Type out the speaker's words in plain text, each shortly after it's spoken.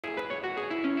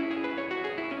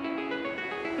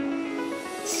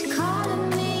Hey,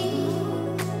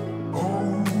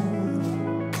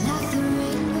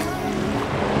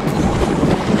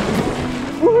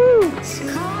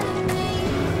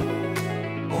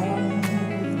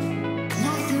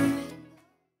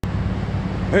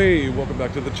 welcome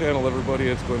back to the channel, everybody.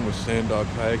 It's Glenn with Sand Dog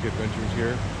Kayak Adventures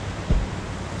here.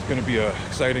 It's going to be an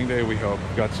exciting day, we hope.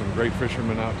 We've got some great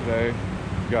fishermen out today.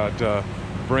 We've got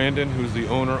Brandon, who's the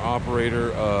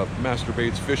owner-operator of Master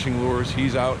Baits Fishing Lures.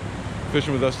 He's out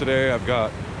fishing with us today. I've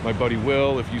got my buddy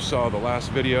Will, if you saw the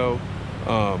last video.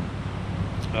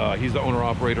 He's the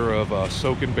owner-operator of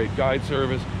Soakin' Bait Guide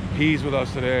Service. He's with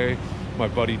us today. My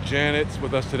buddy Janet's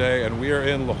with us today, and we are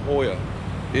in La Jolla.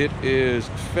 It is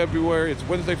February, it's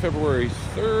Wednesday, February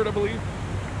 3rd, I believe.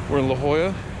 We're in La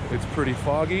Jolla. It's pretty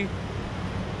foggy.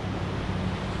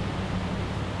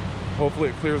 Hopefully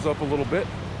it clears up a little bit.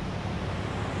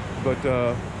 But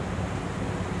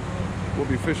we'll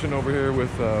be fishing over here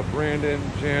with Brandon,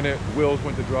 Janet. Will's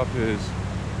went to drop his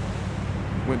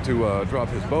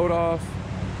boat off.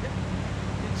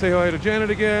 Say hi to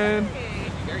Janet again. Hey, thank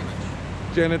you very much.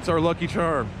 Janet's our lucky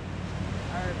charm.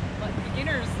 Our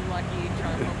beginner's lucky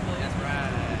charm, hopefully. That's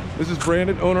right. This is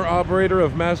Brandon, owner-operator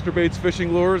of Master Baits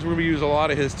Fishing Lures. We're going to use a lot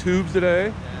of his tubes today.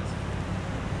 Yes.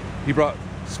 He brought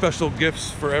special gifts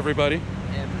for everybody.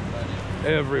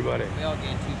 Everybody. We all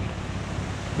gain tubing.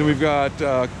 Then we've got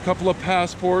a couple of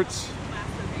passports.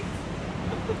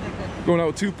 Going out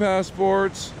with 2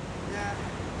 passports.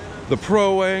 The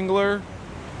Pro Angler.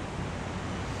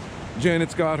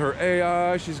 Janet's got her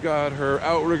AI. She's got her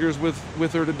outriggers with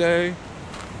her today.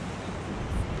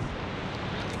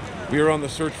 We are on the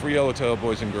search for yellowtail,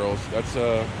 boys and girls. That's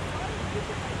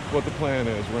what the plan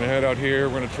is. We're gonna head out here.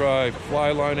 We're gonna try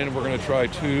fly lining. We're gonna try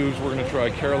tubes. We're gonna try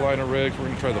Carolina rigs. We're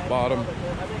gonna try the bottom.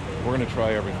 We're gonna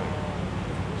try everything.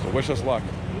 So wish us luck.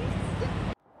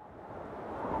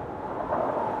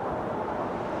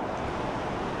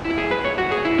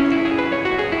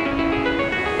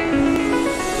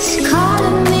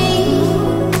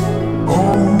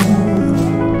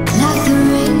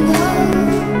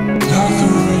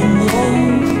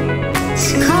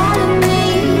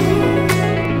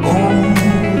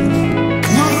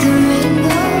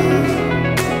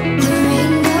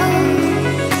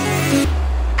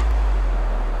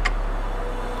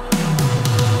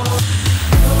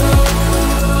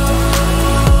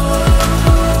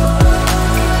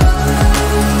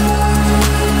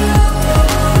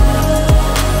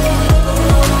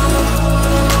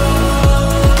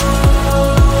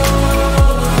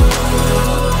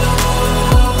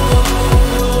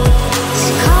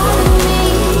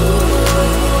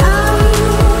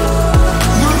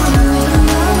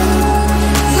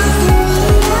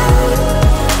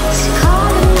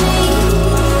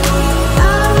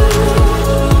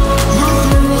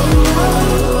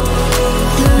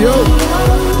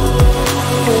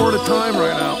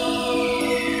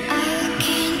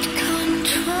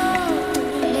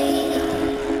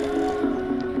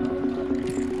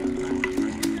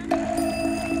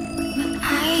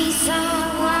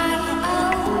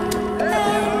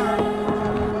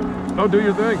 Oh, do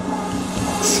your thing.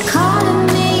 It's calling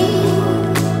me.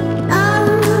 Not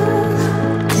the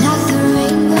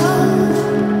rainbow.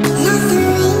 Not the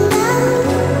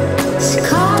rainbow. It's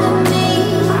calling me.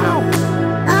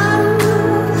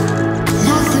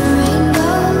 Not the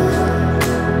rainbow.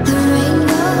 The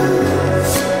rainbow.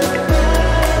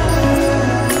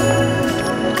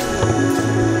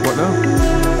 What now?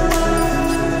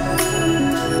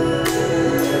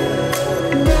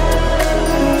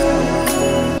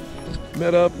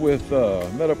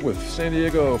 Met up with San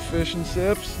Diego Fish and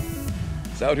Sips.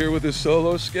 He's out here with his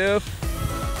solo skiff.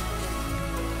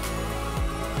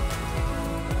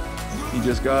 He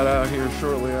just got out here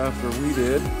shortly after we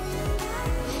did.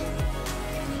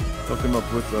 Hooked him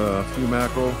up with a few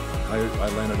mackerel. I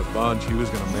landed a bunch. He was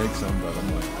gonna make some, but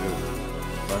I'm like, dude,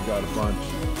 if I've got a bunch,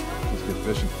 let's get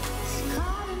fishing.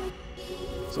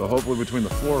 So hopefully between the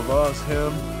 4 of us,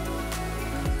 him,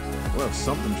 we'll have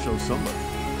something to show somebody.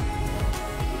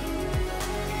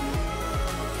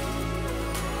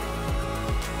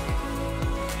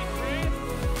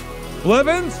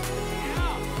 Blevins?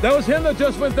 Yeah. That was him that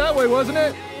just went that way, wasn't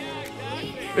it? Yeah,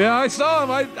 exactly. Yeah, I saw him.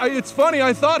 It's funny,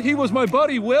 I thought he was my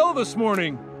buddy Will this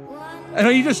morning. And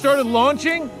he just started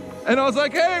launching, and I was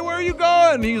like, hey, where are you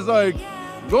going? He's like,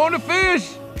 going to fish.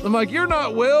 I'm like, you're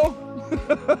not Will.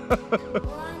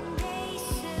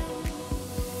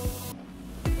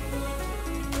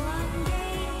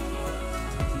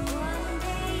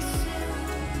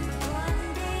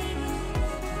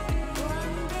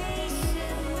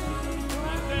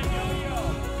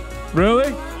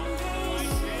 Really?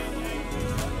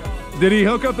 Did he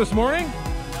hook up this morning? No,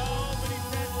 but he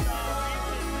said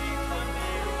recently,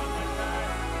 someday or on my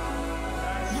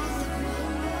side.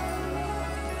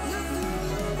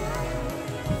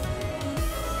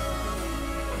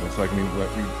 Looks like me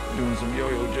doing some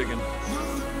yo-yo jigging.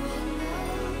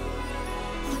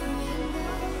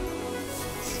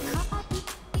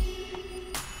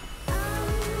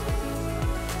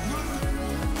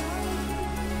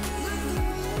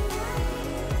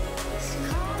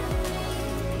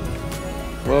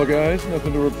 Well guys,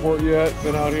 nothing to report yet.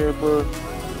 Been out here for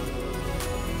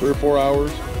 3 or 4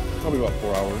 hours, probably about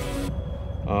 4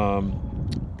 hours.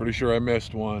 Pretty sure I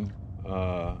missed one.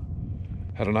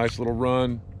 Had a nice little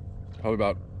run, probably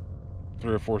about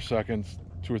 3 or 4 seconds,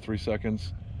 2 or 3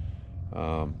 seconds,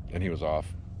 and he was off.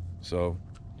 So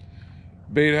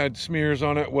bait had smears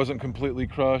on it, wasn't completely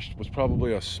crushed, was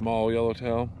probably a small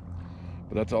yellowtail,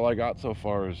 but that's all I got so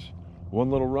far is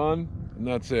one little run, and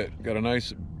that's it. Got a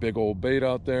nice big old bait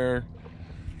out there.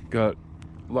 Got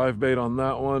live bait on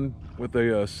that one with a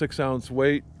 6-ounce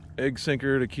weight egg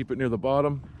sinker to keep it near the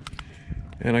bottom,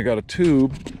 and I got a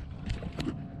tube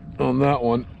on that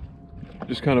one,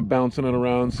 just kind of bouncing it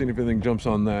around, seeing if anything jumps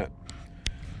on that.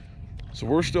 So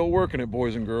we're still working it,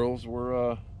 boys and girls.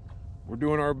 We're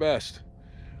doing our best.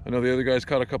 I know the other guys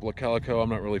caught a couple of calico. I'm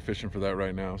not really fishing for that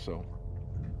right now, so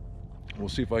we'll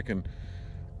see if I can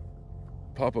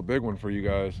pop a big one for you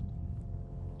guys.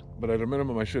 But at a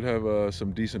minimum, I should have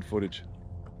some decent footage.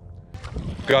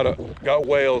 Got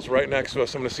whales right next to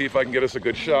us. I'm gonna see if I can get us a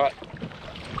good shot.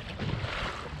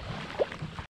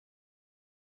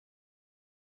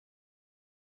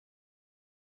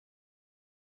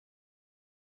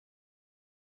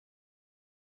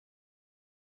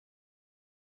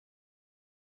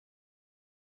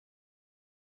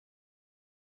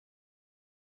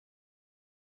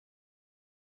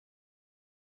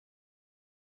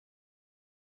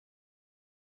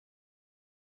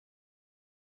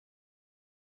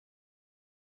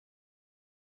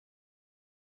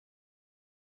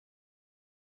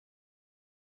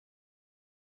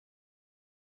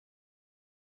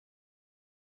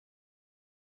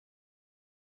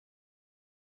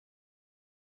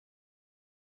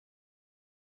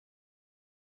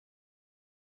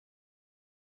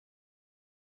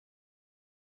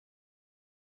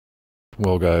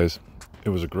 Well guys, it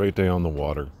was a great day on the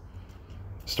water.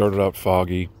 Started out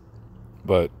foggy,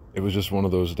 but it was just one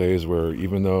of those days where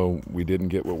even though we didn't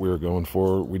get what we were going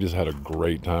for, we just had a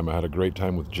great time. I had a great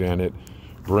time with Janet,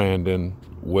 Brandon,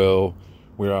 Will.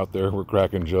 We were out there, we're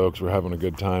cracking jokes, we're having a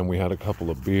good time. We had a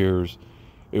couple of beers.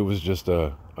 It was just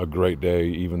a great day,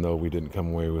 even though we didn't come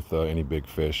away with any big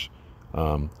fish.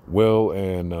 Will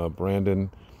and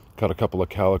Brandon caught a couple of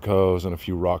calicos and a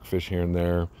few rockfish here and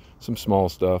there, some small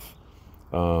stuff.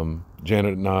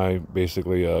 Janet and I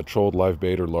basically trolled live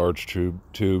bait or large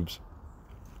tubes,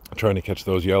 trying to catch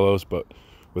those yellows, but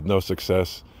with no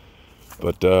success.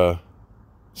 But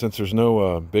since there's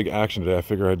no big action today, I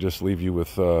figure I'd just leave you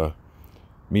with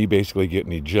me basically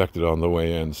getting ejected on the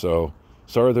way in. So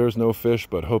sorry there's no fish,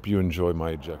 but hope you enjoy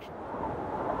my ejection.